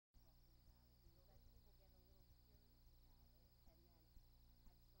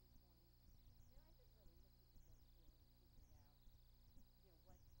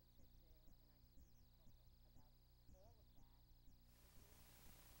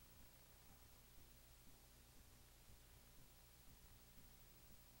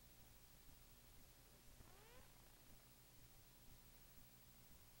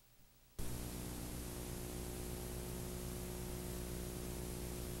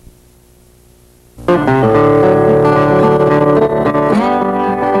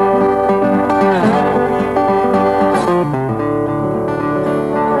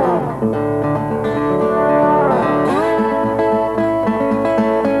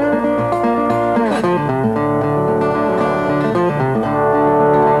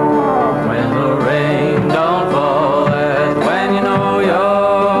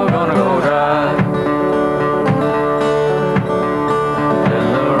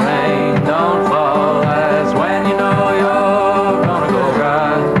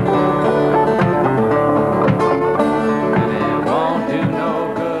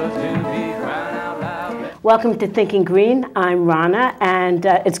Welcome to Thinking Green. I'm Rana, and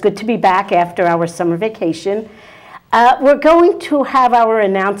it's good to be back after our summer vacation. We're going to have our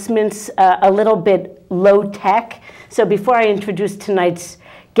announcements a little bit low-tech. So before I introduce tonight's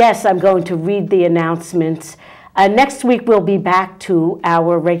guests, I'm going to read the announcements. Next week, we'll be back to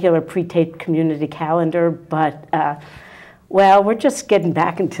our regular pre-taped community calendar, but well, we're just getting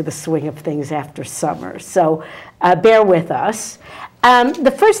back into the swing of things after summer, so bear with us.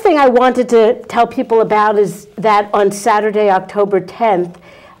 The first thing I wanted to tell people about is that on Saturday, October 10th,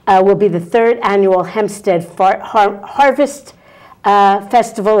 will be the third annual Hempstead Harvest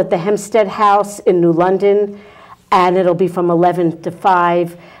Festival at the Hempstead House in New London, and it'll be from 11 to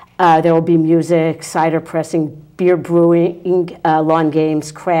 5. There will be music, cider pressing, beer brewing, lawn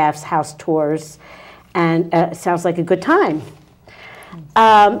games, crafts, house tours, and it sounds like a good time.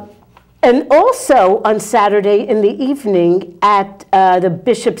 And also on Saturday in the evening at the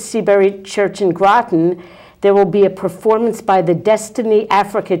Bishop Seabury Church in Groton, there will be a performance by the Destiny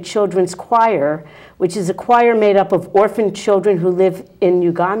Africa Children's Choir, which is a choir made up of orphan children who live in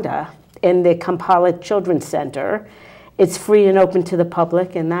Uganda in the Kampala Children's Center. It's free and open to the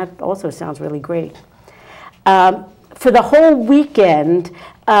public, and that also sounds really great. For the whole weekend,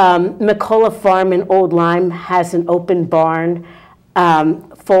 McCullough Farm in Old Lyme has an open barn,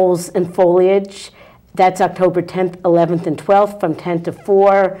 Foals and Foliage. That's October 10th, 11th, and 12th from 10 to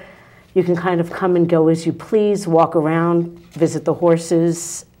 4. You can kind of come and go as you please, walk around, visit the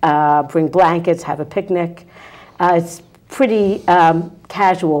horses, bring blankets, have a picnic. It's pretty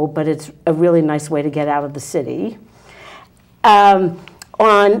casual, but it's a really nice way to get out of the city.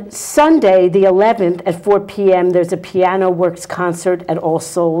 On Sunday, the 11th at 4 p.m., there's a Piano Works concert at All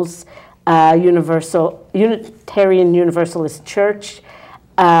Souls Unitarian Universalist Church.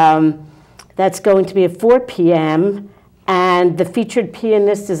 That's going to be at 4 p.m., and the featured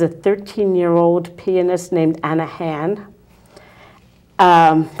pianist is a 13-year-old pianist named Anna Han.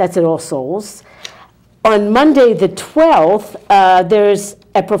 That's at All Souls. On Monday, the 12th, there's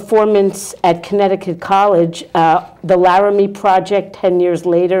a performance at Connecticut College, the Laramie Project 10 Years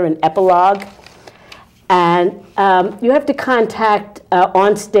Later, an epilogue. And you have to contact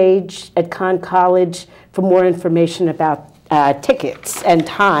Onstage at Conn College for more information about tickets and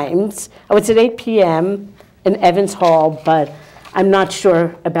times. Oh, it's at 8 p.m. in Evans Hall, but I'm not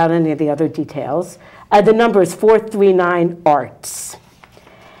sure about any of the other details. The number is 439-ARTS.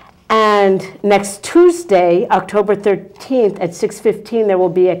 And next Tuesday, October 13th at 6:15, there will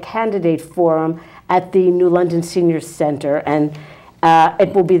be a candidate forum at the New London Senior Center, and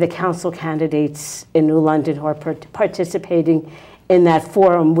it will be the council candidates in New London who are participating in that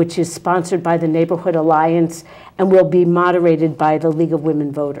forum, which is sponsored by the Neighborhood Alliance and will be moderated by the League of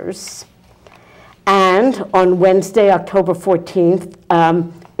Women Voters. And on Wednesday, October 14th,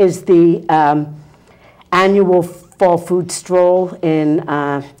 is the annual Fall Food Stroll in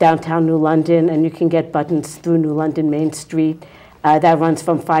downtown New London, and you can get buttons through New London Main Street. That runs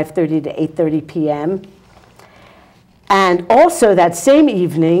from 5:30 to 8:30 p.m. And also that same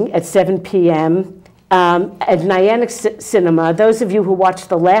evening at 7 p.m. At Nyanek Cinema, those of you who watched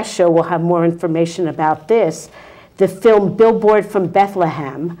the last show will have more information about this. The film Billboard from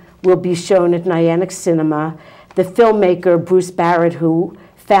Bethlehem will be shown at Nyanek Cinema. The filmmaker, Bruce Barrett, who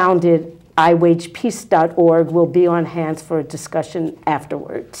founded iwagepeace.org, will be on hand for a discussion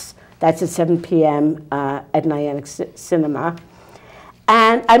afterwards. That's at 7 p.m. At Nyanek Cinema.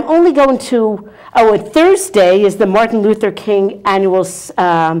 And I'm only going to, at Thursday is the Martin Luther King annual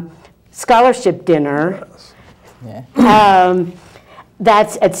scholarship dinner. Yeah.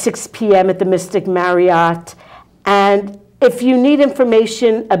 That's at 6 p.m. at the Mystic Marriott. And if you need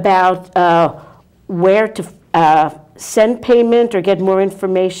information about where to send payment or get more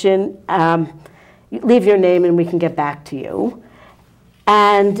information, leave your name and we can get back to you.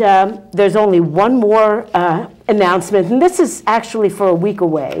 And there's only one more announcement, and this is actually for a week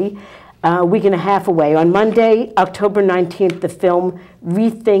away, a week and a half away. On Monday, October 19th, the film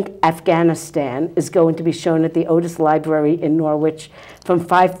Rethink Afghanistan is going to be shown at the Otis Library in Norwich from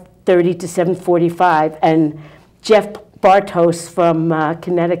 5 7:30 to 7:45, and Jeff Bartos from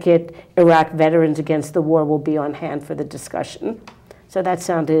Connecticut, Iraq Veterans Against the War, will be on hand for the discussion. So that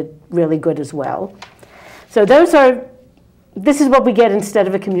sounded really good as well. So this is what we get instead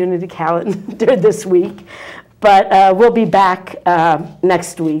of a community calendar this week, but we'll be back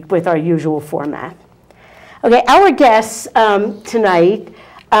next week with our usual format. Okay, our guests tonight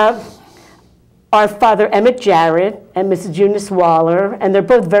are Father Emmett Jarrett and Mrs. Eunice Waller, and they're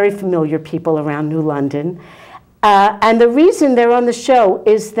both very familiar people around New London. And the reason they're on the show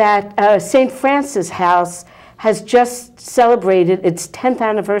is that St. Francis House has just celebrated its 10th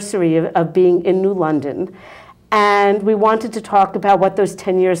anniversary of being in New London. And we wanted to talk about what those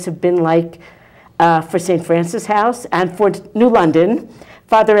 10 years have been like for St. Francis House and for New London.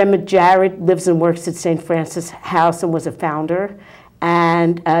 Father Emmett Jarrett lives and works at St. Francis House and was a founder.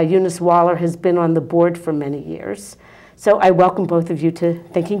 And Eunice Waller has been on the board for many years. So I welcome both of you to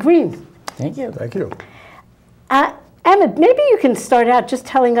Thinking Green. Thank you. Thank you. Emmett, maybe you can start out just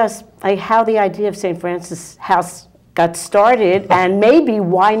telling us how the idea of St. Francis House got started and maybe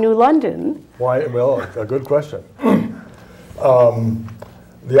why New London? Why? Well, a good question.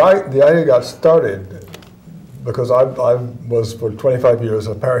 The idea got started because I was for 25 years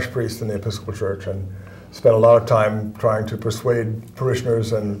a parish priest in the Episcopal Church and spent a lot of time trying to persuade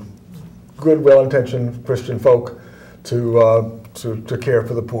parishioners and good, well-intentioned Christian folk to care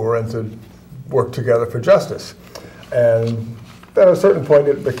for the poor and to work together for justice. And at a certain point,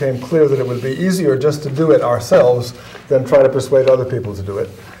 it became clear that it would be easier just to do it ourselves than try to persuade other people to do it.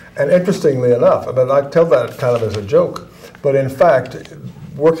 And interestingly enough, I mean, I tell that kind of as a joke, but in fact,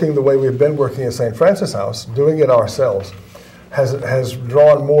 working the way we've been working at St. Francis House, doing it ourselves, has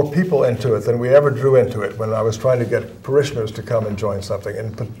drawn more people into it than we ever drew into it when I was trying to get parishioners to come and join something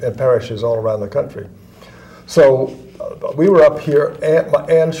in parishes all around the country. So we were up here.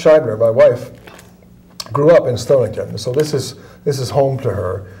 Ann Scheibner, my wife, grew up in Stonington, so this is home to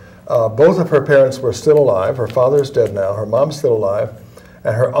her. Both of her parents were still alive. Her father is dead now. Her mom's still alive,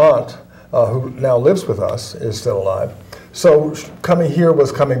 and her aunt, who now lives with us, is still alive. So coming here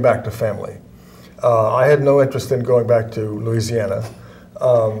was coming back to family. I had no interest in going back to Louisiana,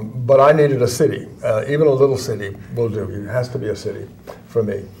 but I needed a city. Even a little city will do. It has to be a city for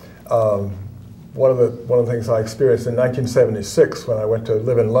me. One of the things I experienced in 1976 when I went to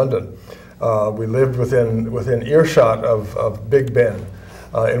live in London, we lived within earshot of Big Ben,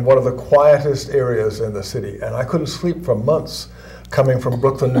 in one of the quietest areas in the city, and I couldn't sleep for months coming from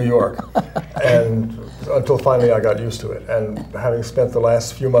Brooklyn, New York, and until finally I got used to it. And having spent the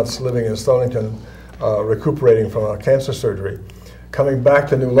last few months living in Stonington, recuperating from a cancer surgery, coming back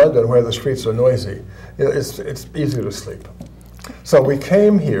to New London where the streets are noisy, it's easy to sleep. So we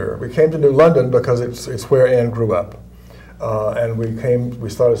came here. We came to New London because it's where Anne grew up. And we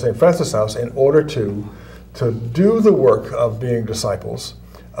started St. Francis House in order to do the work of being disciples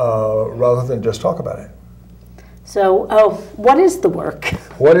rather than just talk about it. So, what is the work?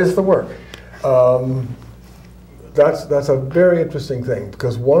 What is the work? That's a very interesting thing,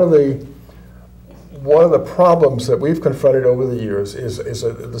 because one of the problems that we've confronted over the years is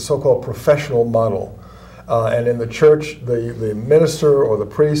the so-called professional model. And in the church, the minister or the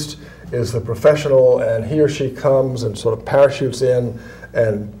priest is the professional, and he or she comes and sort of parachutes in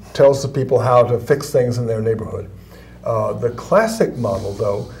and tells the people how to fix things in their neighborhood. The classic model,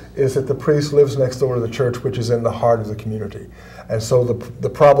 though, is that the priest lives next door to the church, which is in the heart of the community. And so the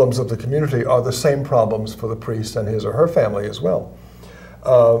problems of the community are the same problems for the priest and his or her family as well.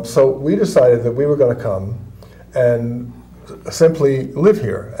 So we decided that we were going to come and simply live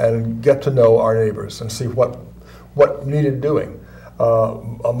here and get to know our neighbors and see what needed doing.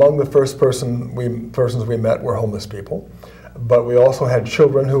 Among the first persons we met were homeless people, but we also had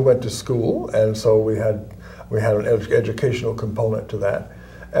children who went to school, and so we had an educational component to that.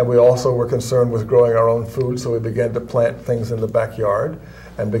 And we also were concerned with growing our own food, so we began to plant things in the backyard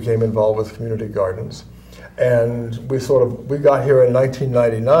and became involved with community gardens. And we got here in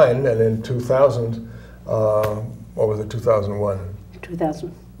 1999, and in 2000, what was it, 2001?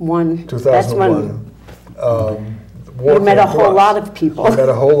 2001. 2001. We met a whole lot of people. We met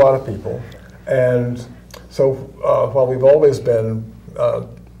a whole lot of people. And so while we've always been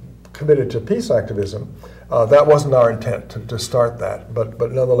committed to peace activism, that wasn't our intent to start that, but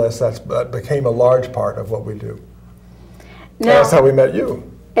nonetheless, that became a large part of what we do. Now, that's how we met you.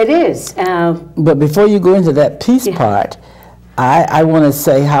 It is. But before you go into that peace part, I want to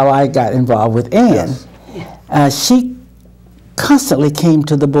say how I got involved with Anne. Yes. She constantly came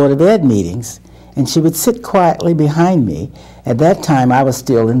to the Board of Ed meetings, and she would sit quietly behind me. At that time, I was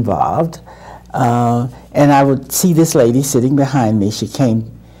still involved, and I would see this lady sitting behind me. She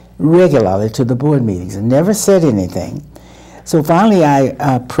came regularly to the board meetings and never said anything. So finally I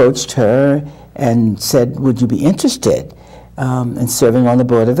approached her and said, would you be interested in serving on the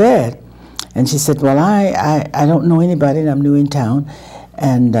Board of Ed? And she said, well, I don't know anybody and I'm new in town,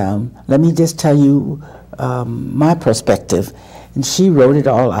 and let me just tell you my perspective. And she wrote it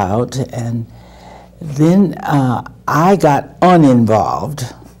all out, and then I got uninvolved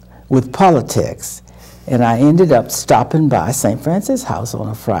with politics, and I ended up stopping by St. Francis House on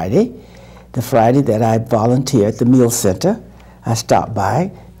a Friday, the Friday that I volunteered at the meal center. I stopped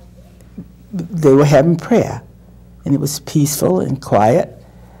by. They were having prayer, and it was peaceful and quiet,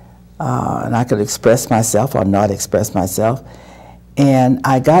 and I could express myself or not express myself, and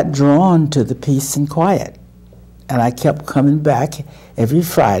I got drawn to the peace and quiet. And I kept coming back every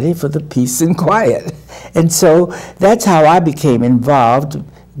Friday for the peace and quiet. And so that's how I became involved,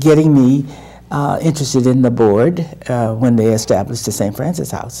 getting me interested in the board when they established the St.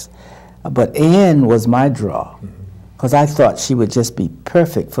 Francis House. But Anne was my draw, because I thought she would just be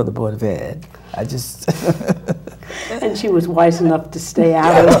perfect for the Board of Ed. I just... And she was wise enough to stay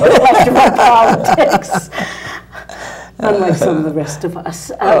out of electoral politics. Unlike some of the rest of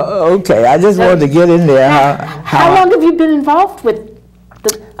us. Okay, I just wanted to get in there. How long have you been involved with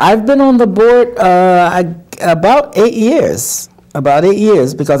the... I've been on the board about 8 years. About 8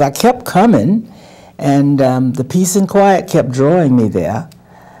 years, because I kept coming, and the peace and quiet kept drawing me there.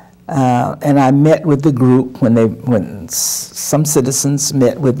 And I met with the group when some citizens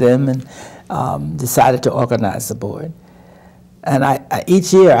met with them and decided to organize the board. And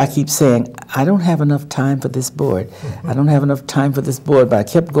each year I keep saying, I don't have enough time for this board. I don't have enough time for this board, but I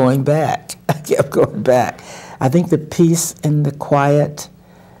kept going back. I kept going back. I think the peace and the quiet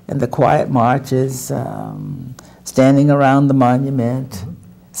marches, standing around the monument,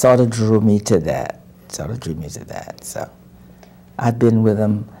 sort of drew me to that, So I've been with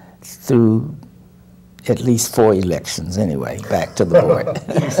them through at least 4 elections anyway, back to the board.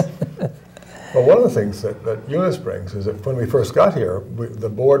 Yes. Well, one of the things that Eunice brings is that when we first got here, the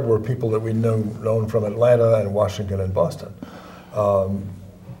board were people that we'd known from Atlanta and Washington and Boston.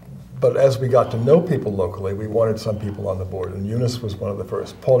 But as we got to know people locally, we wanted some people on the board, and Eunice was one of the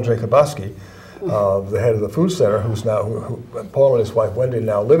first. Paul Jacobowski, the head of the food center, Paul and his wife Wendy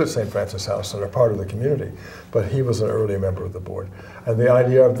now live at St. Francis House and are part of the community, but he was an early member of the board. And the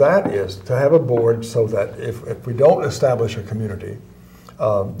idea of that is to have a board so that if we don't establish a community,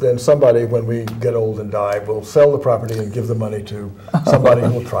 then somebody, when we get old and die, will sell the property and give the money to somebody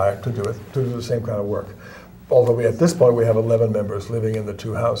who will try to do the same kind of work. Although at this point we have 11 members living in the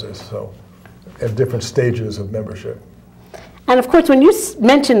 2 houses, so at different stages of membership. And of course, when you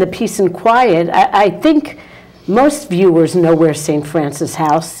mention the peace and quiet, I think most viewers know where St. Francis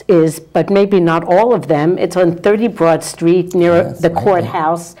House is, but maybe not all of them. It's on 30 Broad Street near the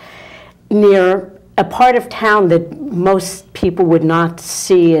courthouse, near a part of town that most people would not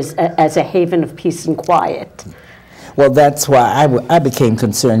see as a haven of peace and quiet. Well, that's why I became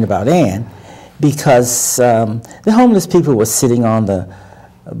concerned about Anne, because the homeless people were sitting on the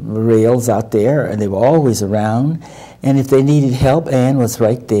rails out there, and they were always around. And if they needed help, Anne was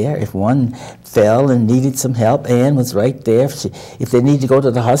right there. If one fell and needed some help, Anne was right there. If they needed to go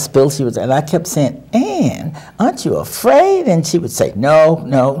to the hospital, she was. And I kept saying, Anne, aren't you afraid? And she would say, no,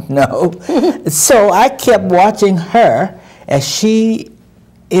 no, no. So I kept watching her as she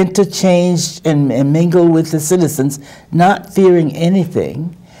interchanged and mingled with the citizens, not fearing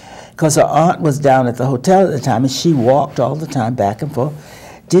anything, because her aunt was down at the hotel at the time, and she walked all the time back and forth.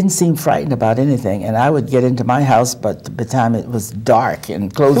 Didn't seem frightened about anything, and I would get into my house, but by the time it was dark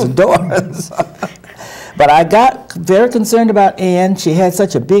and close the doors. But I got very concerned about Anne. She had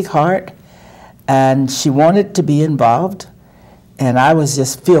such a big heart, and she wanted to be involved, and I was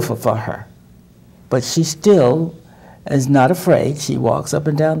just fearful for her. But she still is not afraid. She walks up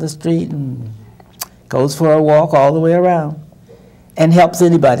and down the street and goes for a walk all the way around and helps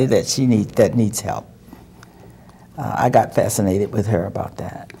anybody that needs help. I got fascinated with her about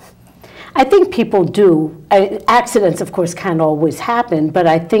that. I think people do. Accidents, of course, can't always happen, but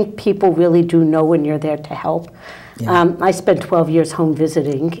I think people really do know when you're there to help. Yeah. I spent 12 years home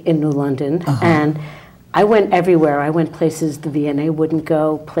visiting in New London, and I went everywhere. I went places the VNA wouldn't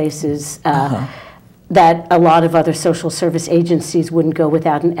go, places that a lot of other social service agencies wouldn't go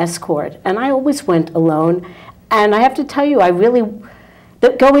without an escort. And I always went alone. And I have to tell you,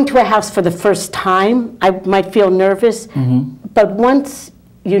 going to a house for the first time, I might feel nervous, but once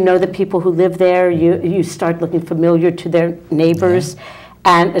you know the people who live there, you start looking familiar to their neighbors,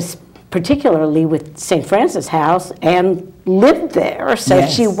 and particularly with St. Francis House, Anne lived there, so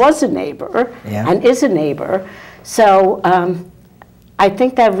she was a neighbor and is a neighbor. So I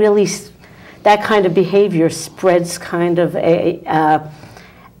think that really, that kind of behavior spreads kind of a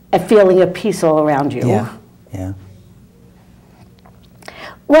feeling of peace all around you. Yeah, yeah.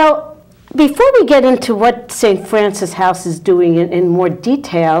 Well, before we get into what St. Francis House is doing in more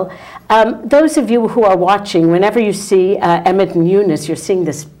detail, those of you who are watching, whenever you see Emmett and Eunice, you're seeing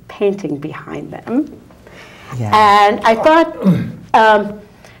this painting behind them. Yeah. And I thought,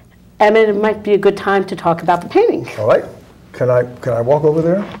 Emmett, it might be a good time to talk about the painting. All right. Can I walk over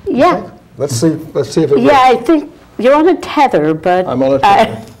there? Yeah. Let's see if it works. Yeah, I think you're on a tether, but I'm on a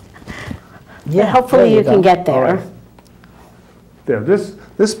tether. yeah, hopefully you can get there. All right. There.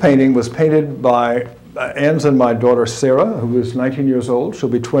 This painting was painted by Anne's and my daughter Sarah, who is 19 years old. She'll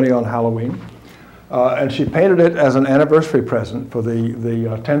be 20 on Halloween. And she painted it as an anniversary present for the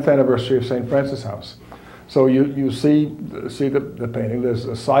 10th anniversary of St. Francis House. So you see the painting. There's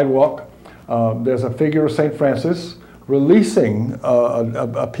a sidewalk. There's a figure of St. Francis releasing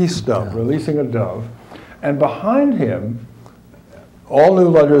a peace dove, releasing a dove. And behind him, all New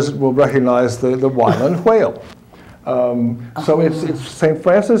Londoners will recognize the Wyland whale. So it's St.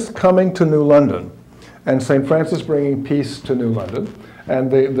 Francis coming to New London, and St. Francis bringing peace to New London, and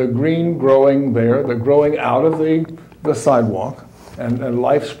the green growing there, the growing out of the sidewalk, and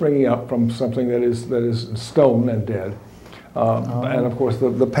life springing up from something that is stone and dead. And of course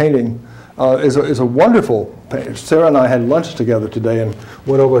the painting is a wonderful painting. Sarah and I had lunch together today and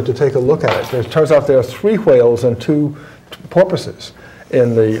went over to take a look at it. It turns out there are 3 whales and 2 porpoises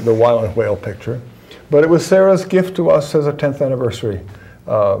in the Wyland whale picture. But it was Sarah's gift to us as a 10th anniversary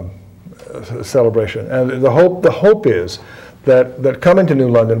celebration. And the hope is that coming to New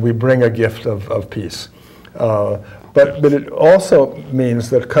London, we bring a gift of peace. But it also means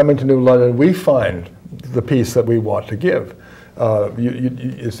that coming to New London, we find the peace that we want to give.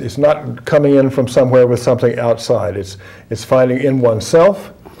 It's not coming in from somewhere with something outside. It's finding in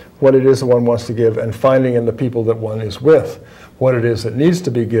oneself what it is that one wants to give, and finding in the people that one is with what it is that needs to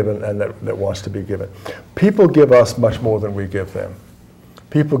be given and that wants to be given. People give us much more than we give them.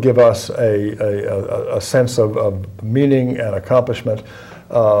 People give us a sense of meaning and accomplishment.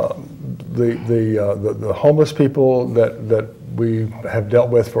 The homeless people that we have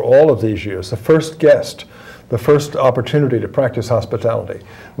dealt with for all of these years, the first guest, the first opportunity to practice hospitality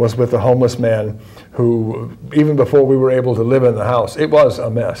was with the homeless man who, even before we were able to live in the house, it was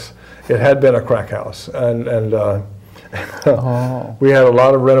a mess. It had been a crack house, and we had a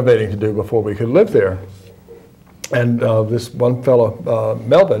lot of renovating to do before we could live there. And this one fellow,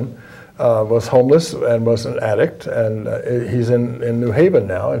 Melvin, was homeless and was an addict, and he's in New Haven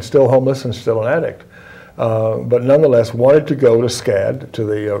now, and still homeless and still an addict. But nonetheless wanted to go to SCAD, to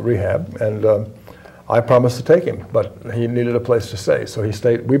the rehab, and I promised to take him, but he needed a place to stay. So he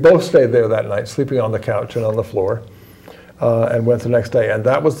stayed. We both stayed there that night, sleeping on the couch and on the floor, and went the next day. And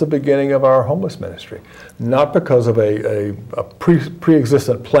that was the beginning of our homeless ministry. Not because of a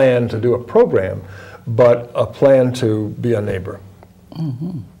pre-existent plan to do a program, but a plan to be a neighbor.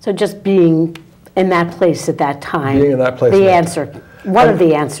 Mm-hmm. So just being in that place at that time, being in that place, the answer, one of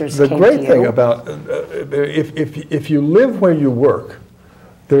the answers came to you. The great thing about, if you live where you work,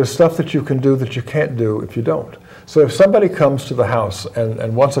 there's stuff that you can do that you can't do if you don't. So if somebody comes to the house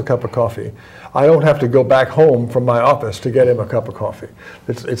and wants a cup of coffee, I don't have to go back home from my office to get him a cup of coffee.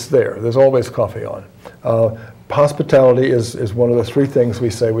 It's there. There's always coffee on. Hospitality is one of the 3 things we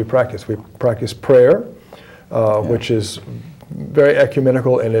say we practice. We practice prayer, which is very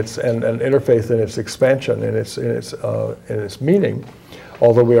ecumenical in its and interfaith in its expansion, in its meaning,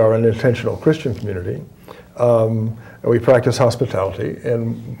 although we are an intentional Christian community. We practice hospitality,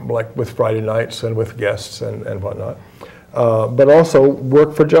 and like with Friday nights and with guests and whatnot. But also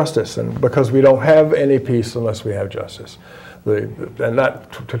work for justice, and because we don't have any peace unless we have justice. And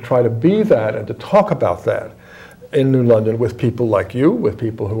that to try to be that and to talk about that in New London with people like you, with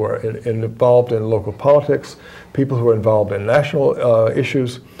people who are involved in local politics, people who are involved in national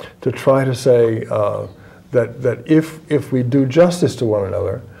issues, to try to say that if we do justice to one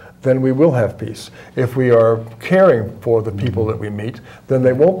another, then we will have peace. If we are caring for the people that we meet, then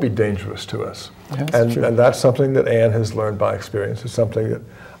they won't be dangerous to us. Yes, and that's something that Anne has learned by experience. It's something that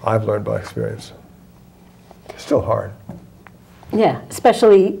I've learned by experience. It's still hard. Yeah,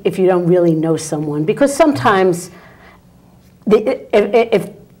 especially if you don't really know someone, because sometimes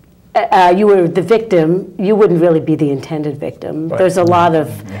if you were the victim, you wouldn't really be the intended victim. Right. There's a lot of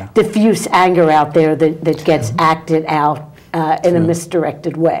diffuse anger out there that gets acted out in a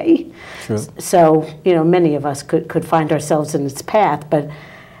misdirected way. True. So, many of us could find ourselves in its path, but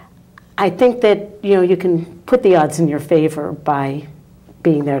I think that, you can put the odds in your favor by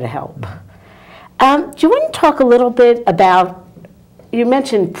being there to help. Do you want to talk a little bit about you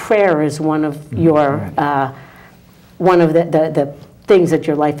mentioned prayer is one of your one of the things that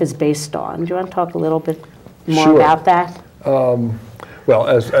your life is based on. Do you want to talk a little bit more about that? Well,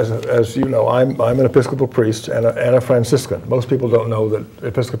 as you know, I'm an Episcopal priest and a Franciscan. Most people don't know that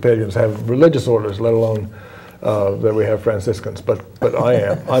Episcopalians have religious orders, let alone that we have Franciscans. But I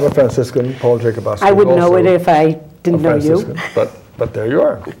am. I'm a Franciscan. Paul Jacob Oscar. I would know it if I didn't know you. But there you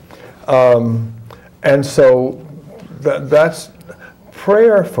are. And so that's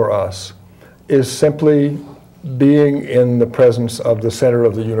prayer for us is simply being in the presence of the center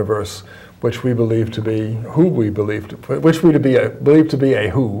of the universe, which we believe to be a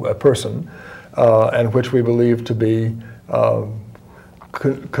person, and which we believe to be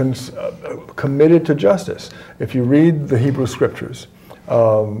committed to justice. If you read the Hebrew Scriptures,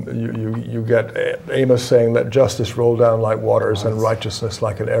 you get Amos saying, "Let justice roll down like waters and righteousness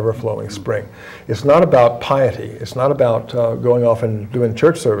like an ever-flowing spring." It's not about piety. It's not about going off and doing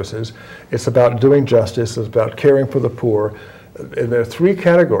church services. It's about doing justice. It's about caring for the poor. There are three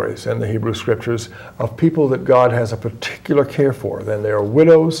categories in the Hebrew Scriptures of people that God has a particular care for. Then there are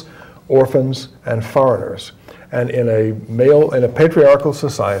widows, orphans, and foreigners. And in a patriarchal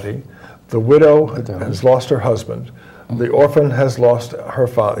society, the widow has lost her husband. The orphan has lost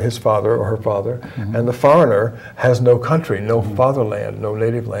his father or her father, and the foreigner has no country, no fatherland, no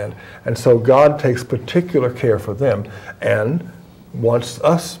native land. And so God takes particular care for them and wants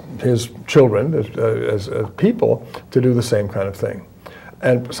us, his children, as people, to do the same kind of thing.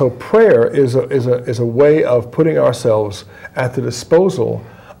 And so prayer is a way of putting ourselves at the disposal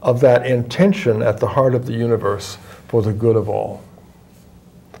of that intention at the heart of the universe for the good of all.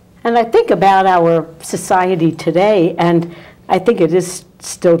 And I think about our society today, and I think it is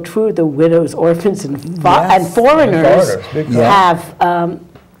still true, the widows, orphans, and foreigners have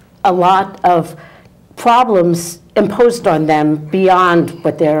a lot of problems imposed on them beyond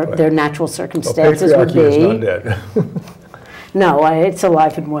what their natural circumstances would be. Patriarchy is not dead. No, it's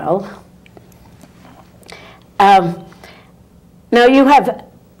alive and well. Now you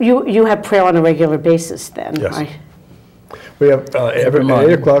have prayer on a regular basis then, yes. right? We have at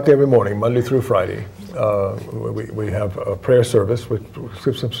 8 o'clock every morning, Monday through Friday. We have a prayer service with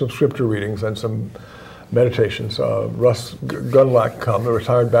some scripture readings and some meditations. Russ Gunlack comes, a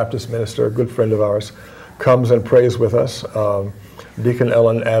retired Baptist minister, a good friend of ours, comes and prays with us. Deacon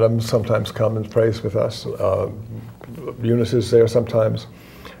Ellen Adams sometimes comes and prays with us. Eunice is there sometimes.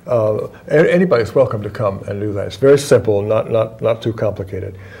 Anybody's welcome to come and do that. It's very simple, not too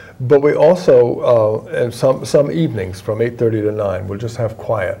complicated. But we also, and some evenings from 8:30 to 9, we'll just have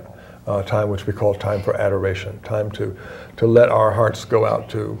quiet time, which we call time for adoration, time to let our hearts go out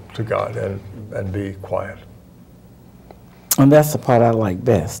to God and be quiet. And that's the part I like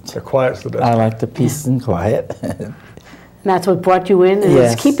best. The quiet's the best. I like the peace and quiet. And that's what brought you in and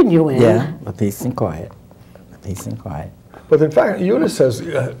Yes. is keeping you in. Yeah, the peace and quiet. The peace and quiet. But in fact, Eunice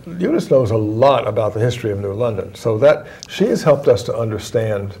knows a lot about the history of New London, so that she has helped us to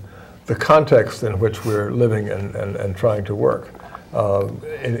understand the context in which we're living and trying to work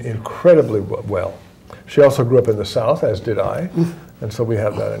incredibly well. She also grew up in the South, as did I, and so we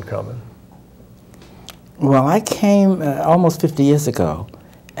have that in common. Well, I came almost 50 years ago,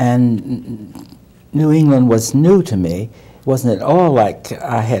 and New England was new to me. It wasn't at all like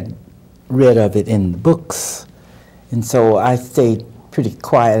I had read of it in books. And so I stayed pretty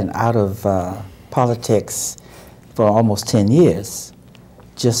quiet and out of politics for almost 10 years,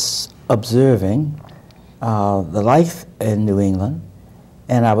 just observing the life in New England.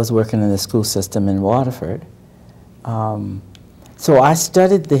 And I was working in the school system in Waterford. So I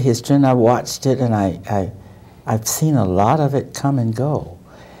studied the history and I watched it, and I've seen a lot of it come and go.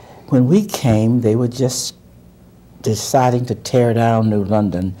 When we came, they were just deciding to tear down New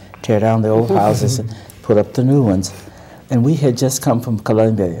London, tear down the old houses and put up the new ones. And we had just come from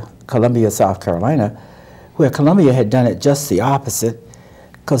Columbia, South Carolina, where Columbia had done it just the opposite,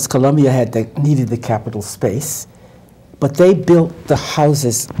 because Columbia needed the capital space. But they built the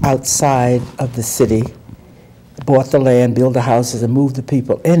houses outside of the city, bought the land, built the houses, and moved the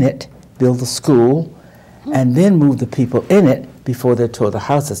people in it, built the school, and then moved the people in it before they tore the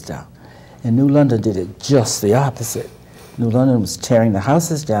houses down. And New London did it just the opposite. New London was tearing the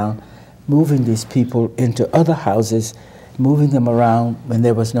houses down, moving these people into other houses, moving them around when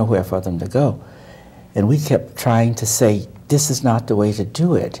there was nowhere for them to go. And we kept trying to say, this is not the way to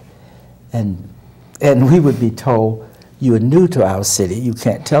do it. And we would be told, you are new to our city, you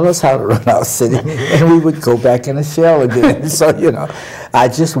can't tell us how to run our city, and we would go back in a shell again. So, you know, I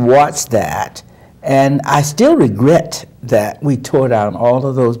just watched that. And I still regret that we tore down all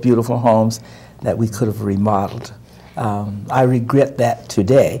of those beautiful homes that we could have remodeled. I regret that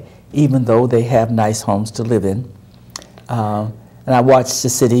today, even though they have nice homes to live in. And I watched the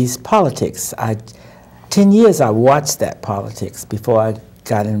city's politics. 10 years I watched that politics before I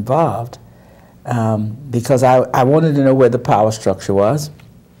got involved, because I wanted to know where the power structure was.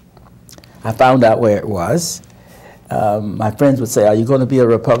 I found out where it was. My friends would say, "Are you going to be a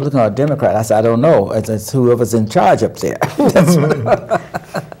Republican or a Democrat?" I said, "I don't know. It's whoever's in charge up there."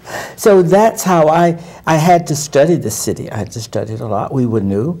 So that's how I had to study the city. I had to study it a lot. We were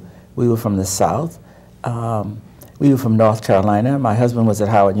new. We were from the South. We were from North Carolina. My husband was at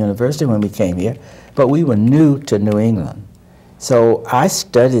Howard University when we came here, but we were new to New England. So I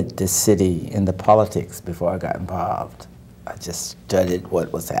studied the city and the politics before I got involved. I just studied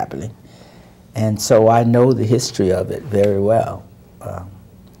what was happening. And so I know the history of it very well.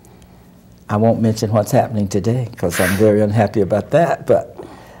 I won't mention what's happening today because I'm very unhappy about that, but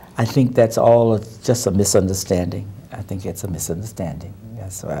I think that's all just a misunderstanding. I think it's a misunderstanding.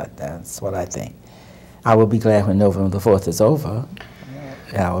 That's what I think. I will be glad when November the 4th is over.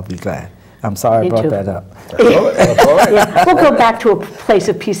 Yeah, I will be glad. I'm sorry I brought that up. That's all right. Yeah, we'll go back to a place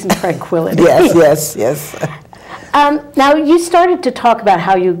of peace and tranquility. Yes, yes, yes. Now, you started to talk about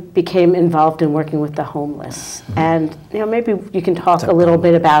how you became involved in working with the homeless. And maybe you can talk a little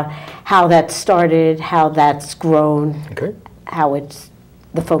bit about how that started, how that's grown, how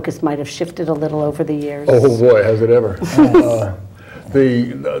the focus might have shifted a little over the years. Oh boy, has it ever.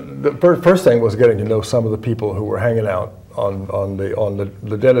 The first thing was getting to know some of the people who were hanging out on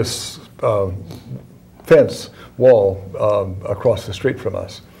the dentist's fence wall across the street from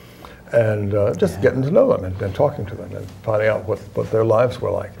us, and just getting to know them and talking to them and finding out what their lives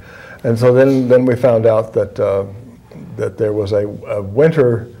were like. And so then we found out that that there was a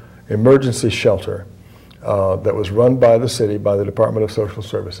winter emergency shelter that was run by the city, by the Department of Social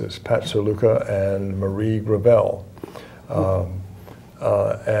Services, Pat Serluka and Marie Gravel.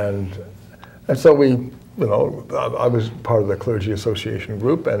 And so I was part of the Clergy Association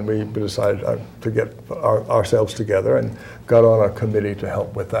group, and we decided to get ourselves together and got on a committee to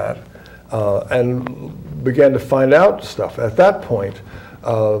help with that, and began to find out stuff. At that point,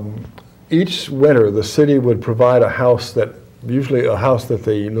 each winter the city would provide a house usually a house that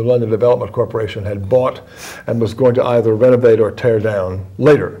the New London Development Corporation had bought and was going to either renovate or tear down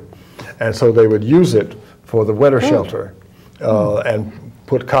later. And so they would use it for the winter shelter. And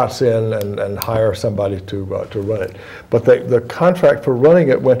put cots in and hire somebody to run it. But the contract for running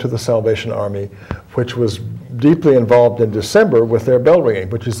it went to the Salvation Army, which was deeply involved in December with their bell ringing,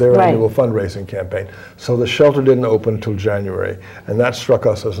 which is their annual fundraising campaign. So the shelter didn't open until January, and that struck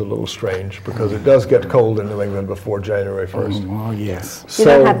us as a little strange because it does get cold in New England before January 1st. Oh, yes. You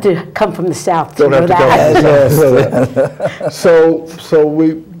don't have to come from the South to know that. So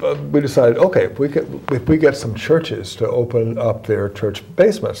we decided, okay, if we get some churches to open up their church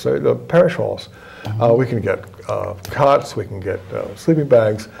basements, the parish halls, we can get cots, we can get sleeping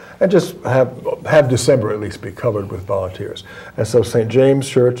bags, and just have December at least be covered with volunteers. And so St. James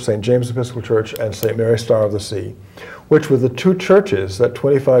Church, St. James Episcopal Church, and St. Mary Star of the Sea, which were the two churches that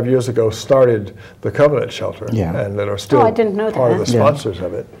 25 years ago started the Covenant Shelter, and that are still part of the sponsors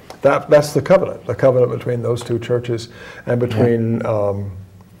of it. That's the covenant between those two churches and between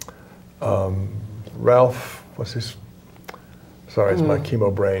Ralph, what's his, sorry, it's my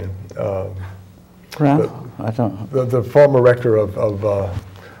chemo brain. Ralph? I don't know. The former rector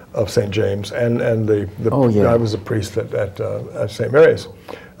of St. James and the guy was a priest at St. Mary's.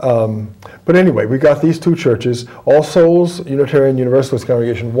 But anyway, we got these two churches. All Souls Unitarian Universalist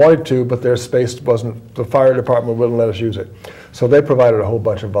congregation wanted to, but their space wasn't, the fire department wouldn't let us use it. So they provided a whole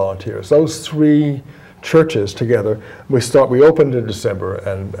bunch of volunteers. Those three churches together, we opened in December,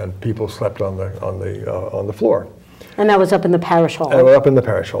 and people slept on the floor. And that was up in the parish hall. And up in the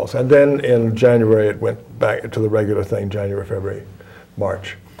parish halls. And then in January it went back to the regular thing, January, February,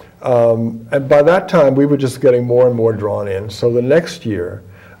 March. And by that time we were just getting more and more drawn in. So the next year,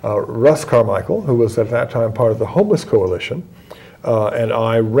 Russ Carmichael, who was at that time part of the Homeless Coalition, and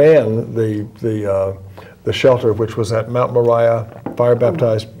I ran the shelter, which was at Mount Moriah Fire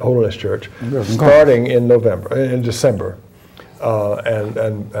Baptized Holiness Church, starting in December.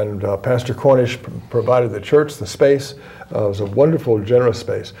 And Pastor Cornish provided the church the space. It was a wonderful, generous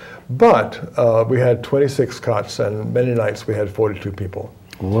space. But we had 26 cots, and many nights we had 42 people.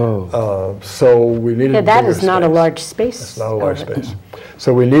 Whoa. So we needed that is not a large space. It's not a large space.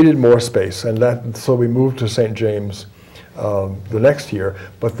 So we needed more space, and so we moved to St. James the next year.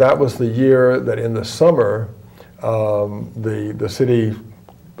 But that was the year that in the summer, the city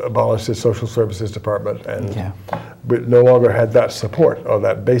abolished its social services department, and we no longer had that support or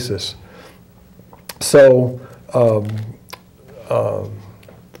that basis. So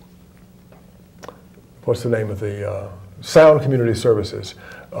what's the name of the Sound Community Services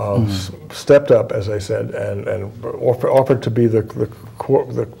stepped up, as I said, and offered to be the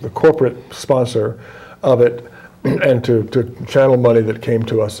corporate sponsor of it, and to channel money that came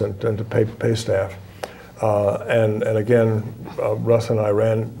to us and to pay staff. And again, Russ and I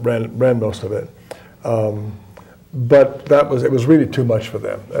ran most of it. But it was really too much for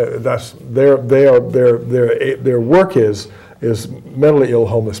them. That's their work is mentally ill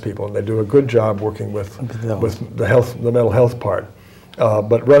homeless people, and they do a good job working with the mental health part.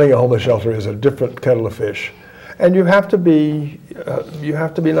 But running a homeless shelter is a different kettle of fish, and you have to be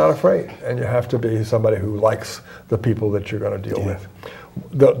not afraid, and you have to be somebody who likes the people that you're going to deal with.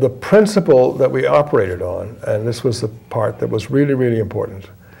 The principle that we operated on, and this was the part that was really, really important,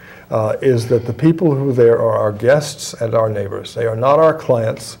 is that the people who are there are our guests and our neighbors. They are not our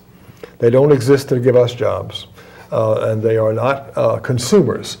clients. They don't exist to give us jobs. And they are not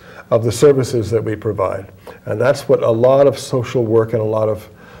consumers of the services that we provide. And that's what a lot of social work and a lot of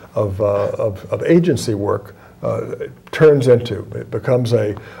agency work turns into. It becomes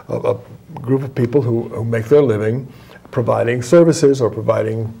a group of people who make their living providing services or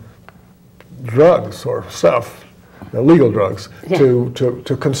providing drugs or stuff, illegal drugs,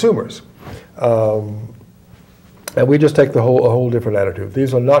 to consumers. And we just take a whole different attitude.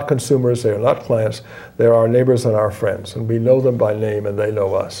 These are not consumers, they are not clients, they are our neighbors and our friends, and we know them by name and they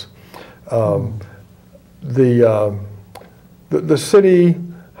know us. The city,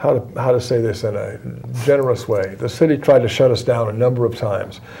 how to say this in a generous way, the city tried to shut us down a number of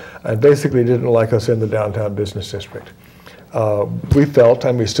times and basically didn't like us in the downtown business district. We felt,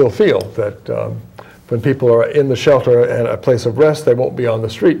 and we still feel, that when people are in the shelter and a place of rest, they won't be on the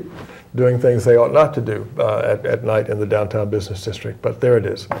street doing things they ought not to do at night in the downtown business district. But there it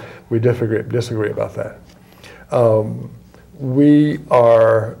is. We disagree about that. So we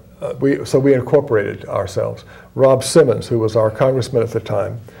incorporated ourselves. Rob Simmons, who was our congressman at the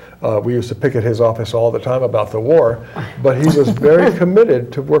time, we used to picket his office all the time about the war, but he was very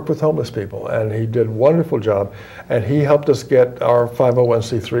committed to work with homeless people, and he did a wonderful job, and he helped us get our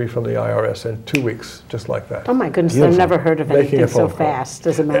 501c3 from the IRS in 2 weeks, just like that. Oh my goodness, I've never heard of anything so fast,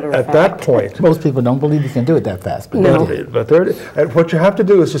 as a matter of fact. At that point... Most people don't believe you can do it that fast. But no. But there it is. And what you have to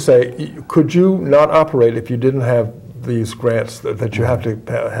do is to say, could you not operate if you didn't have these grants that you have to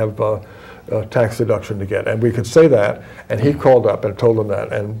have tax deduction to get? And we could say that, and he called up and told them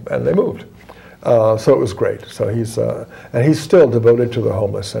that, and they moved. So it was great. So he's still devoted to the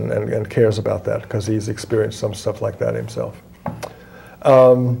homeless and cares about that because he's experienced some stuff like that himself.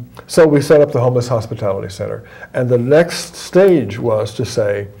 So we set up the Homeless Hospitality Center. And the next stage was to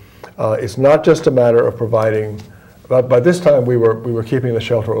say, it's not just a matter of providing, by this time we were keeping the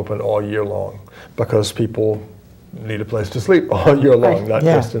shelter open all year long because people need a place to sleep all year long, not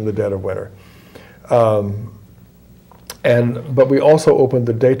just in the dead of winter. But we also opened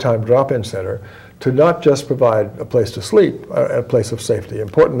the daytime drop-in center to not just provide a place to sleep, a place of safety.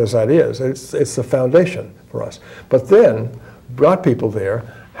 Important as that is, it's the foundation for us. But then brought people there.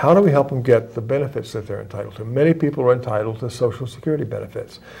 How do we help them get the benefits that they're entitled to? Many people are entitled to Social Security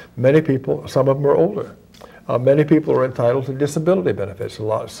benefits. Many people, some of them are older. Many people are entitled to disability benefits.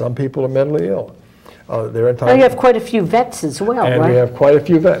 Some people are mentally ill. They're entitled. Now you have quite a few vets as well, and right? We have quite a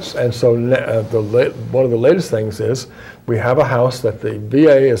few vets. And so one of the latest things is we have a house that the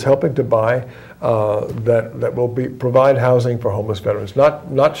VA is helping to buy that will provide housing for homeless veterans.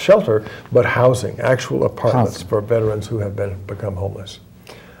 Not shelter, but housing, actual apartments for veterans who have become homeless.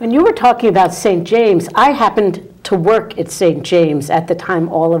 When you were talking about St. James, I happened to work at St. James at the time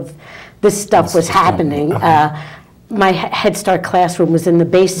all of this stuff was happening. My Head Start classroom was in the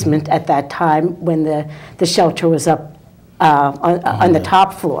basement at that time when the shelter was up on the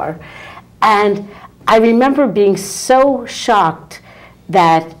top floor. And I remember being so shocked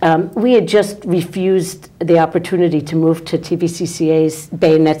that we had just refused the opportunity to move to TVCCA's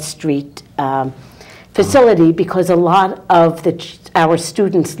Bayonet Street facility because a lot of our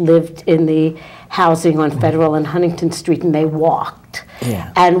students lived in the housing on Federal and Huntington Street, and they walked.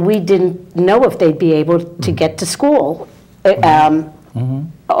 Yeah. And we didn't know if they'd be able to get to school over,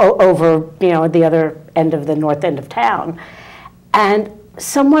 the other end of the north end of town. And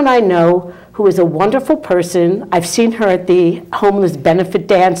someone I know who is a wonderful person, I've seen her at the homeless benefit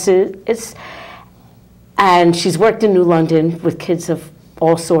dances, and she's worked in New London with kids of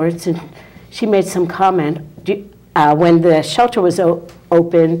all sorts, and she made some comment when the shelter was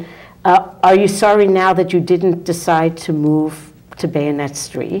open, are you sorry now that you didn't decide to move to Bayonet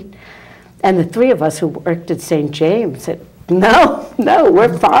Street? And the three of us who worked at St. James said, no,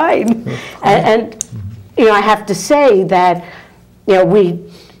 we're fine. And I have to say that,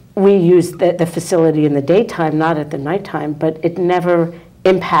 we use the facility in the daytime, not at the nighttime, but it never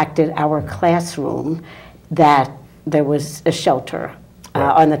impacted our classroom that there was a shelter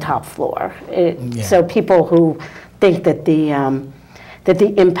on the top floor. So people who think that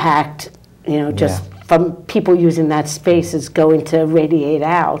the impact, just from people using that space is going to radiate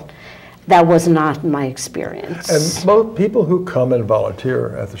out, that was not my experience. And most people who come and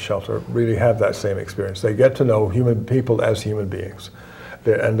volunteer at the shelter really have that same experience. They get to know human people as human beings.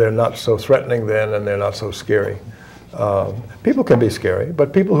 And they're not so threatening then, and they're not so scary. People can be scary,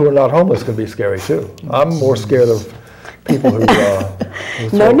 but people who are not homeless can be scary too. I'm more scared of people who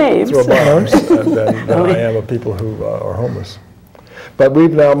no names. throw bombs than I am of people who are homeless. But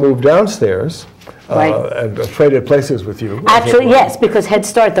we've now moved downstairs and traded places with you. Actually, yes, because Head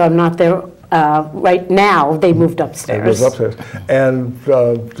Start, though I'm not there right now, they moved upstairs. They moved upstairs. And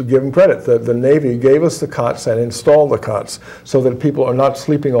to give them credit, the Navy gave us the cots and installed the cots so that people are not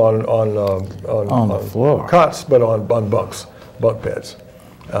sleeping on the floor cots, but on bunk beds,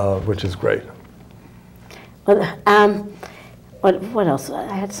 which is great. Well, what else?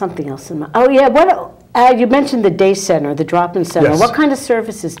 I had something else in mind. Oh, yeah. You mentioned the day center, the drop-in center. Yes. What kind of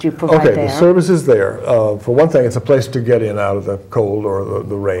services do you provide there? Okay, the services there. For one thing, it's a place to get in out of the cold or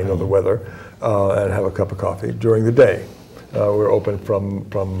the rain or the weather and have a cup of coffee during the day. We're open from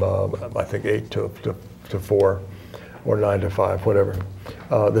I think 8 to 4 or 9 to 5, whatever.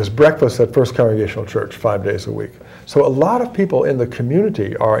 There's breakfast at First Congregational Church 5 days a week. So a lot of people in the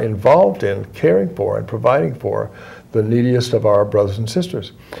community are involved in caring for and providing for the neediest of our brothers and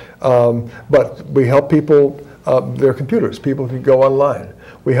sisters. But we help people, their computers, people can go online.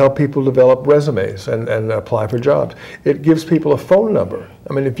 We help people develop resumes and apply for jobs. It gives people a phone number.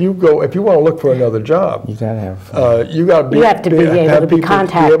 I mean, if you want to look for another job, you gotta have you have to be able to be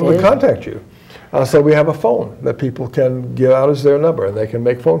contact you. So we have a phone that people can give out as their number, and they can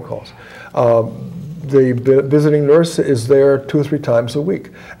make phone calls. The visiting nurse is there 2 or 3 times a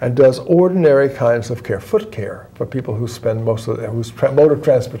week and does ordinary kinds of care, foot care for people who spend whose mode of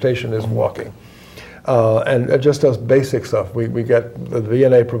transportation is walking. And it just does basic stuff. We get, the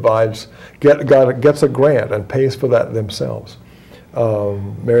VNA gets a grant and pays for that themselves.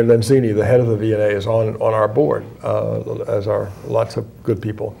 Mary Lenzini, the head of the VNA, is on our board, as are lots of good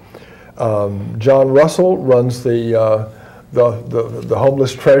people. John Russell runs the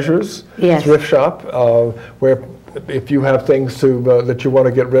Homeless Treasures thrift shop, where if you have things that you want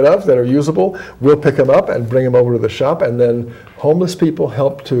to get rid of that are usable, we'll pick them up and bring them over to the shop, and then homeless people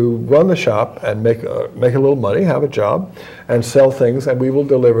help to run the shop and make a little money, have a job, and sell things, and we will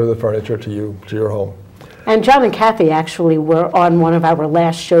deliver the furniture to you, to your home. And John and Kathy actually were on one of our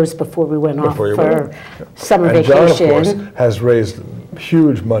last shows before we went off for summer vacation. And John, of course, has raised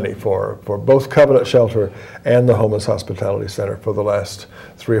huge money for both Covenant Shelter and the Homeless Hospitality Center for the last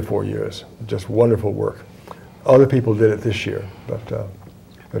 3 or 4 years. Just wonderful work. Other people did it this year,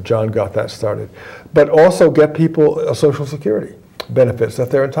 but John got that started. But also get people Social Security benefits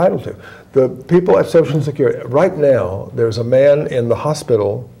that they're entitled to. The people at Social Security, right now, there's a man in the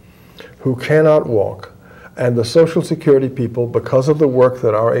hospital who cannot walk. And the Social Security people, because of the work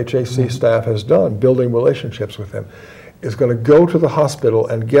that our HAC staff has done, building relationships with them, is going to go to the hospital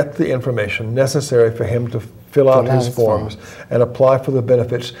and get the information necessary for him to fill out his forms and apply for the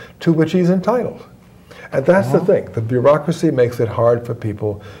benefits to which he's entitled. And that's the thing. The bureaucracy makes it hard for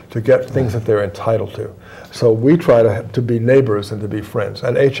people to get things that they're entitled to. So we try to be neighbors and to be friends.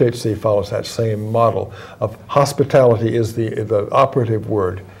 And HHC follows that same model of hospitality is the operative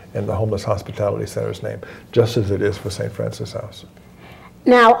word in the Homeless Hospitality Center's name, just as it is for St. Francis House.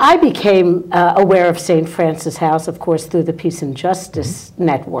 Now, I became aware of St. Francis House, of course, through the Peace and Justice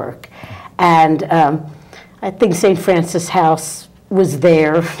Network. And I think St. Francis House was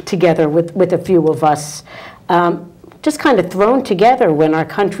there together with a few of us, just kind of thrown together when our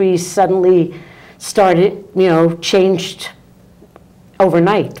country suddenly started, changed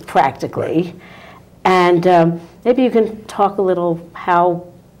overnight practically. Right. And maybe you can talk a little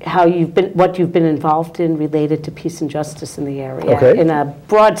what you've been involved in related to peace and justice in the area, in a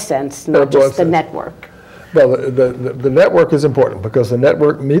broad sense, not just the network. Well, the network is important because the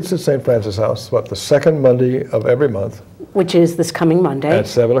network meets at St. Francis House, the second Monday of every month. Which is this coming Monday. At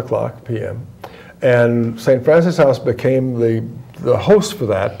 7:00 p.m. And St. Francis House became the host for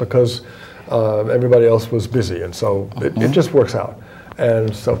that because everybody else was busy, and so it just works out.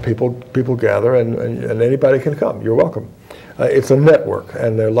 And so people gather, and anybody can come. You're welcome. It's a network,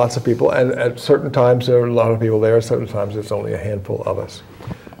 and there are lots of people, and at certain times there are a lot of people there, at certain times it's only a handful of us.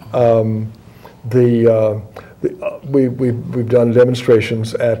 We've done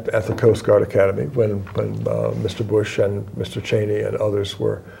demonstrations at the Coast Guard Academy when Mr. Bush and Mr. Cheney and others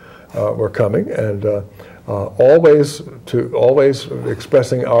were coming, and always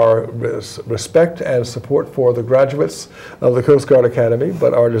expressing our respect and support for the graduates of the Coast Guard Academy,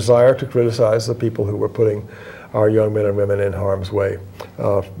 but our desire to criticize the people who were putting our young men and women in harm's way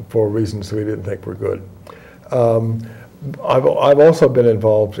for reasons we didn't think were good. I've also been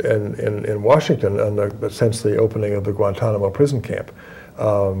involved in Washington since the opening of the Guantanamo prison camp,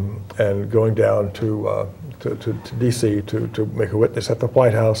 and going down to D.C. to make a witness at the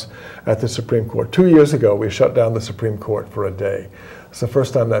White House, at the Supreme Court. 2 years ago, we shut down the Supreme Court for a day. It's the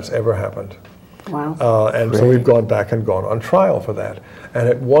first time that's ever happened. Wow. And so we've gone back and gone on trial for that. And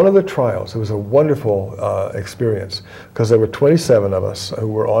at one of the trials, it was a wonderful experience, because there were 27 of us who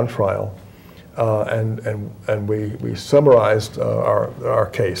were on trial. And we summarized our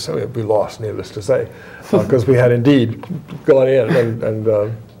case. I mean, we lost, needless to say, because we had indeed gone in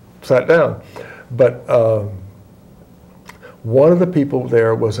and sat down. But one of the people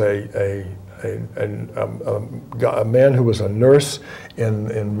there was a man who was a nurse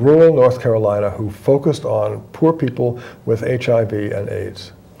in rural North Carolina who focused on poor people with HIV and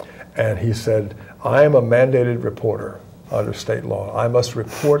AIDS. And he said, "I am a mandated reporter under state law. I must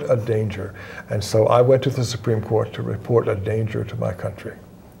report a danger." And so I went to the Supreme Court to report a danger to my country.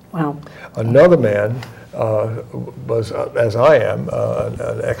 Wow. Another man was, as I am,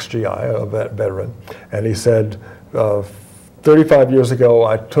 an ex-GI, a veteran, and he said, 35 years ago,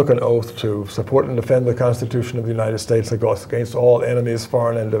 I took an oath to support and defend the Constitution of the United States against all enemies,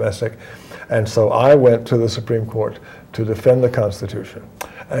 foreign and domestic. And so I went to the Supreme Court to defend the Constitution.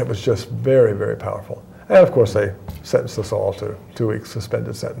 And it was just very, very powerful. And of course, they sentenced us all to 2 weeks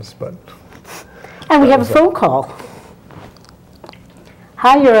suspended sentence. But And we have a phone call.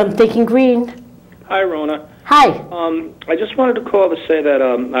 Hi, you're on Thinking Green. Hi, Rona. Hi. I just wanted to call to say that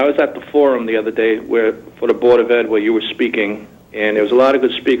I was at the forum the other day for the Board of Ed where you were speaking, and there was a lot of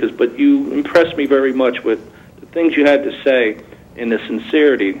good speakers, but you impressed me very much with the things you had to say and the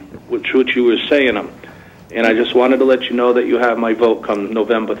sincerity with which you were saying them. And I just wanted to let you know that you have my vote come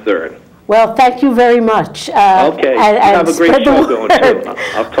November 3rd. Well, thank you very much. Okay. You have a great show going, too.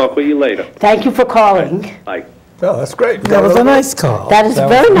 I'll talk with you later. Thank you for calling. Bye. oh, that's great. That was a nice call. That is a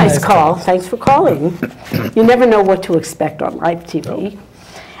very nice call. Thanks for calling. You never know what to expect on live TV.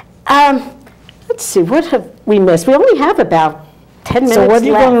 Let's see, what have we missed? We only have about 10 minutes left. So what are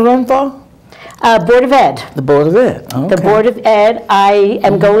you going to run for? Board of Ed. The Board of Ed. Okay. The Board of Ed. I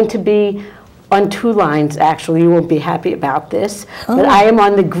am going to be on 2 lines, actually. You won't be happy about this. But I am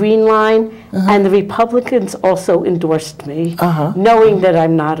on the Green line, and the Republicans also endorsed me, knowing that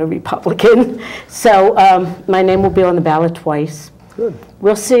I'm not a Republican. So my name will be on the ballot twice. Good.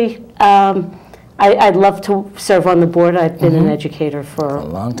 We'll see. I'd love to serve on the board. I've been an educator for a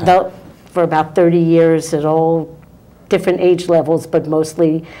long time. About 30 years at all different age levels, but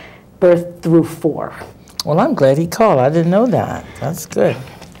mostly birth through 4. Well, I'm glad he called. I didn't know that. That's good.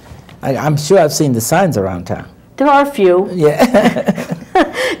 I'm sure I've seen the signs around town. There are a few. Yeah.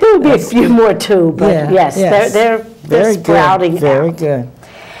 There will be a few more too, but yeah, yes, they're sprouting out. Very good.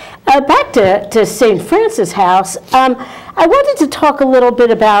 Back to St. Francis House, I wanted to talk a little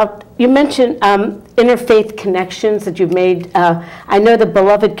bit about, you mentioned interfaith connections that you've made. I know the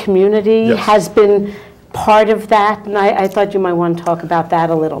Beloved community has been part of that, and I thought you might want to talk about that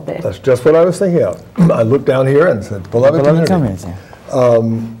a little bit. That's just what I was thinking of. I looked down here and said, Beloved community.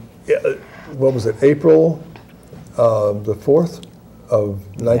 What was it, April the 4th of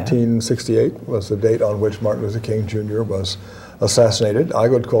 1968 was the date on which Martin Luther King Jr. was assassinated. I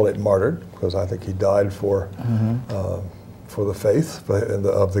would call it martyred, because I think he died for the faith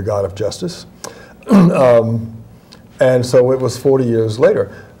of the God of justice. And so it was 40 years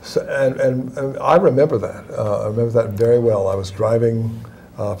later. So, and I remember that. I remember that very well. I was driving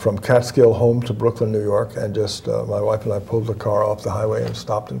from Catskill home to Brooklyn, New York, and just my wife and I pulled the car off the highway and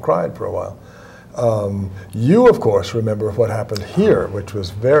stopped and cried for a while. You, of course, remember what happened here, which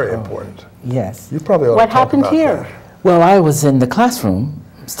was very important. Yes. You probably ought What to talk happened about here? that. Well, I was in the classroom,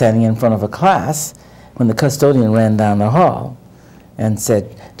 standing in front of a class, when the custodian ran down the hall and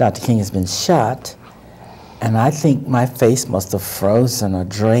said, Dr. King has been shot. And I think my face must have frozen or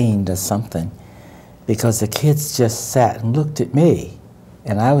drained or something, because the kids just sat and looked at me.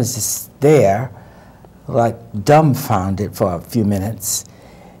 And I was just there, like dumbfounded for a few minutes.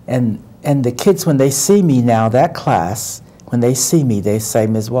 And the kids, when they see me now, that class, when they see me, they say,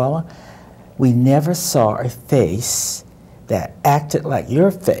 Ms. Waller, we never saw a face that acted like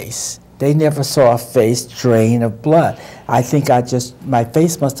your face They never saw a face drain of blood. I think my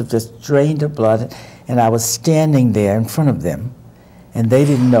face must have just drained of blood, and I was standing there in front of them, and they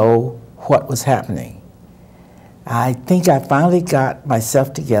didn't know what was happening. I think I finally got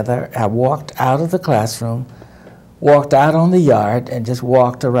myself together. I walked out of the classroom, walked out on the yard, and just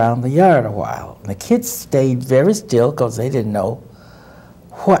walked around the yard a while. And the kids stayed very still because they didn't know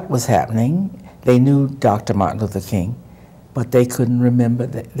what was happening. They knew Dr. Martin Luther King, but they couldn't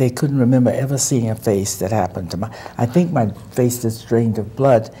remember ever seeing a face that happened to I think my face just drained of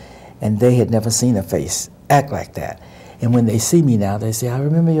blood, and they had never seen a face act like that. And when they see me now, they say, "I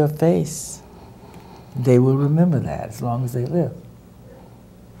remember your face." They will remember that as long as they live.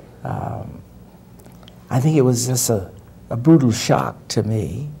 I think it was just a brutal shock to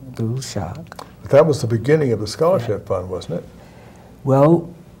me, a brutal shock. But that was the beginning of the scholarship fund, wasn't it? Well,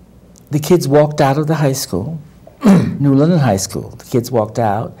 the kids walked out of the high school, New London High School. The kids walked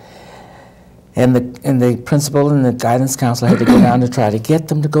out, and the principal and the guidance counselor had to go down to try to get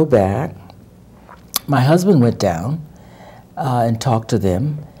them to go back. My husband went down and talked to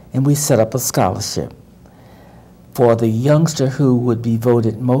them, and we set up a scholarship for the youngster who would be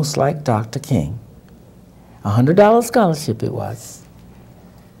voted most like Dr. King. $100 scholarship it was.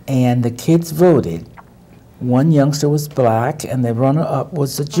 And the kids voted. One youngster was black, and the runner-up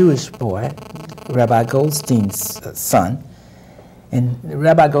was a Jewish boy, Rabbi Goldstein's son. And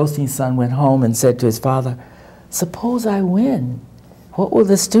Rabbi Goldstein's son went home and said to his father, "Suppose I win, what will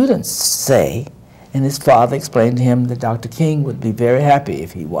the students say?" And his father explained to him that Dr. King would be very happy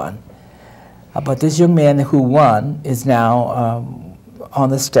if he won. But this young man who won is now on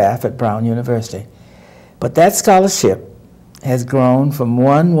the staff at Brown University. But that scholarship has grown from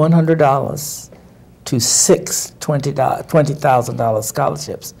one $100 to six $20,000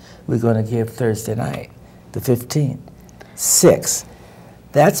 scholarships we're going to give Thursday night, the 15th. 6.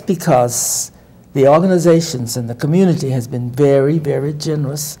 That's because the organizations and the community has been very, very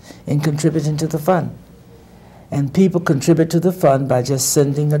generous in contributing to the fund. And people contribute to the fund by just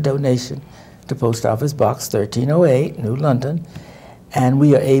sending a donation to Post Office Box 1308, New London, and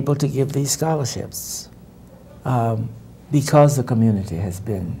we are able to give these scholarships because the community has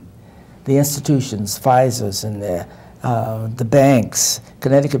been, the institutions, Pfizer's and the banks,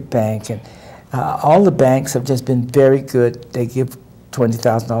 Connecticut Bank, and all the banks have just been very good. They give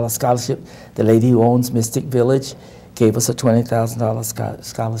 $20,000 scholarship. The lady who owns Mystic Village gave us a $20,000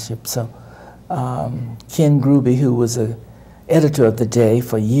 scholarship. So Ken Gruby, who was an editor of the day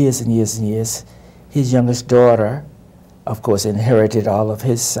for years and years and years, his youngest daughter, of course, inherited all of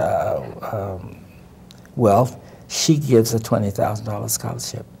his wealth. She gives a $20,000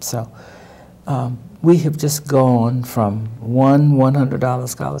 scholarship. So we have just gone from one $100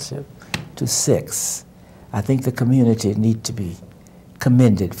 scholarship to 6. I think the community need to be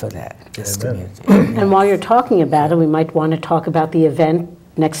commended for that, this community. And while you're talking about it, we might want to talk about the event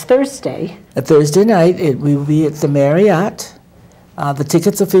next Thursday. Thursday night, we will be at the Marriott. The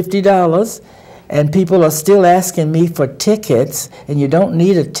tickets are $50, and people are still asking me for tickets, and you don't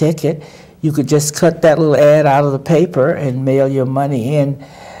need a ticket. You could just cut that little ad out of the paper and mail your money in.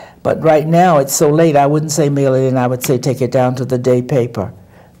 But right now, it's so late, I wouldn't say mail it in, I would say take it down to the day paper.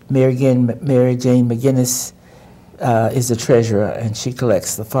 Mary Jane McGinnis is the treasurer, and she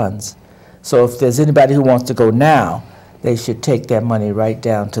collects the funds. So if there's anybody who wants to go now, they should take their money right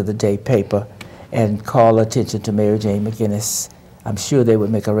down to the day paper and call attention to Mary Jane McGinnis. I'm sure they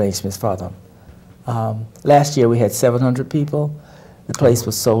would make arrangements for them. Last year we had 700 people. The place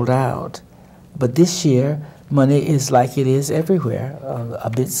was sold out. But this year, money is like it is everywhere, a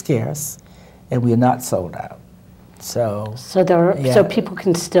bit scarce, and we're not sold out. So people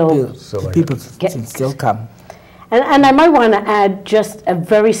can still can still come. And I might want to add just a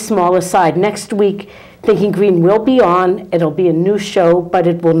very small aside. Next week, Thinking Green will be on. It'll be a new show, but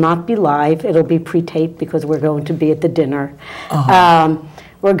it will not be live. It'll be pre-taped because we're going to be at the dinner.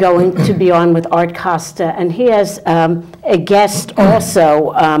 We're going to be on with Art Costa, and he has a guest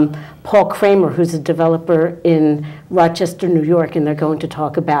also, Paul Kramer, who's a developer in Rochester, New York, and they're going to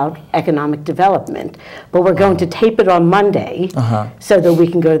talk about economic development. But we're going to tape it on Monday so that we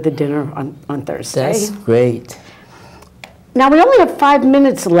can go to the dinner on Thursday. That's great. Now, we only have 5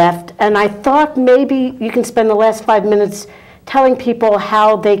 minutes left, and I thought maybe you can spend the last 5 minutes telling people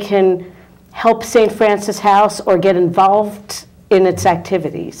how they can help St. Francis House or get involved in its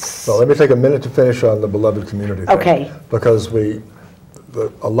activities. Well, let me take a minute to finish on the beloved community thing. Okay. Because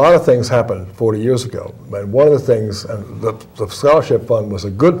a lot of things happened 40 years ago. And one of the things, and the scholarship fund was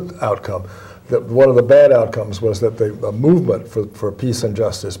a good outcome. One of the bad outcomes was that the movement for peace and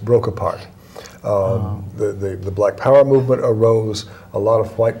justice broke apart. The Black Power movement arose. A lot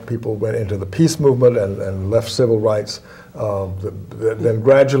of white people went into the peace movement and left civil rights. Then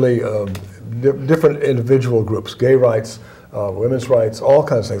gradually, different individual groups, gay rights, women's rights, all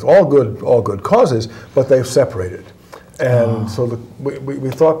kinds of things, all good causes, but they've separated. And so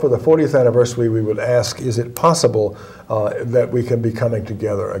we thought for the 40th anniversary we would ask, is it possible that we can be coming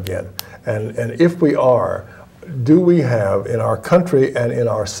together again? And if we are, do we have in our country and in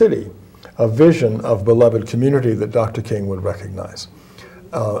our city a vision of beloved community that Dr. King would recognize?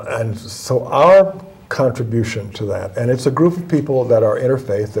 And so our contribution to that, and it's a group of people that are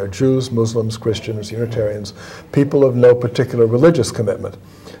interfaith, they're Jews, Muslims, Christians, Unitarians, people of no particular religious commitment,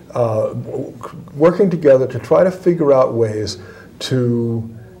 working together to try to figure out ways to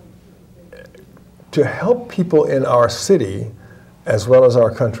help people in our city as well as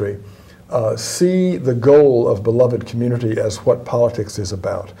our country see the goal of beloved community as what politics is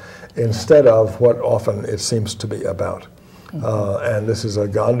about, instead of what often it seems to be about. And this is a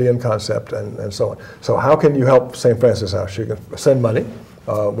Gandhian concept and so on. So how can you help St. Francis House? You can send money.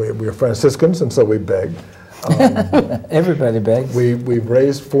 We're Franciscans, and so we beg. Everybody begs. We've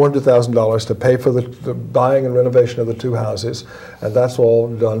raised $400,000 to pay for the buying and renovation of the 2 houses, and that's all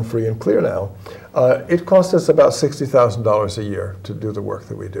done free and clear now. It costs us about $60,000 a year to do the work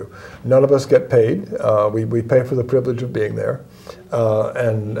that we do. None of us get paid. We pay for the privilege of being there,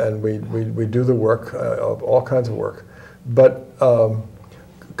 and we do the work, of all kinds of work. But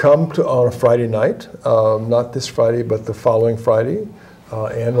come on a Friday night, not this Friday, but the following Friday.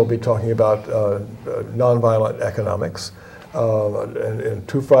 Anne will be talking about nonviolent economics. And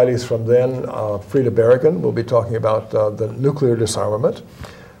 2 Fridays from then, Frida Berrigan will be talking about the nuclear disarmament.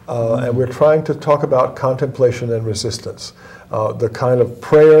 And we're trying to talk about contemplation and resistance, the kind of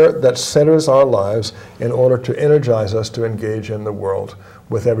prayer that centers our lives in order to energize us to engage in the world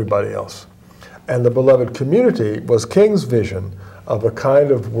with everybody else. And the beloved community was King's vision of a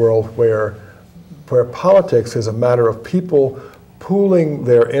kind of world where politics is a matter of people pooling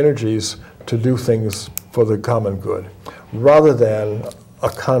their energies to do things for the common good, rather than a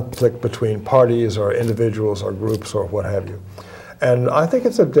conflict between parties or individuals or groups or what have you. And I think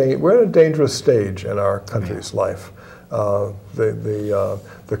we're at a dangerous stage in our country's life.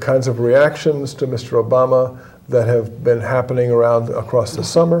 The kinds of reactions to Mr. Obama that have been happening across the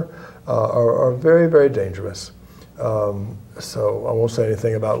summer are very, very dangerous. So I won't say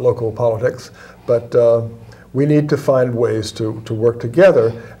anything about local politics, but we need to find ways to work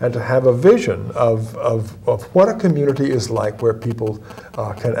together and to have a vision of what a community is like where people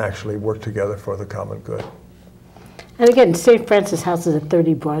can actually work together for the common good. And again, St. Francis House is at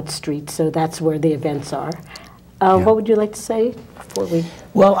 30 Broad Street, so that's where the events are. What would you like to say before we?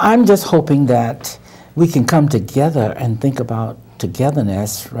 Well, I'm just hoping that we can come together and think about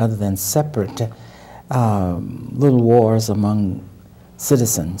togetherness rather than separate little wars among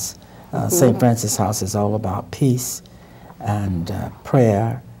citizens. St. Francis House is all about peace and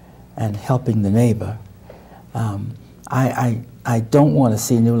prayer and helping the neighbor. I don't want to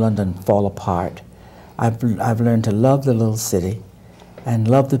see New London fall apart. I've learned to love the little city and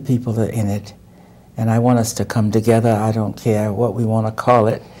love the people that are in it, and I want us to come together. I don't care what we want to call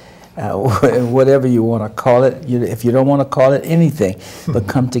it, whatever you want to call it. If you don't want to call it anything, but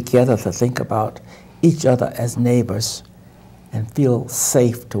come together to think about each other as neighbors and feel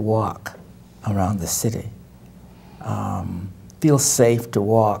safe to walk around the city. Feel safe to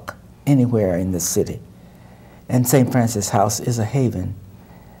walk anywhere in the city. And St. Francis House is a haven.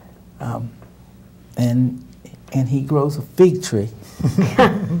 And he grows a fig tree.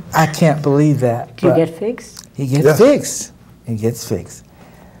 I can't believe that. Do you get figs? He gets figs. He gets figs.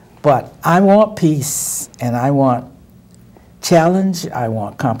 But I want peace, and I want challenge, I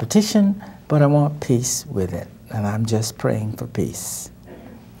want competition, but I want peace with it. And I'm just praying for peace.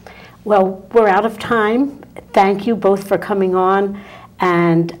 Well, we're out of time. Thank you both for coming on.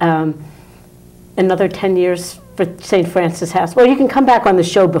 And another 10 years for St. Francis House. Well, you can come back on the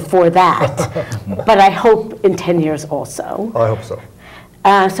show before that, but I hope in 10 years also. I hope so.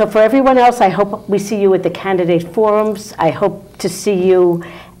 So for everyone else, I hope we see you at the candidate forums. I hope to see you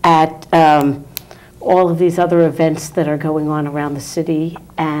at all of these other events that are going on around the city.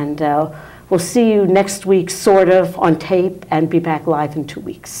 And we'll see you next week, sort of, on tape, and be back live in 2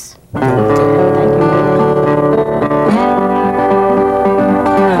 weeks.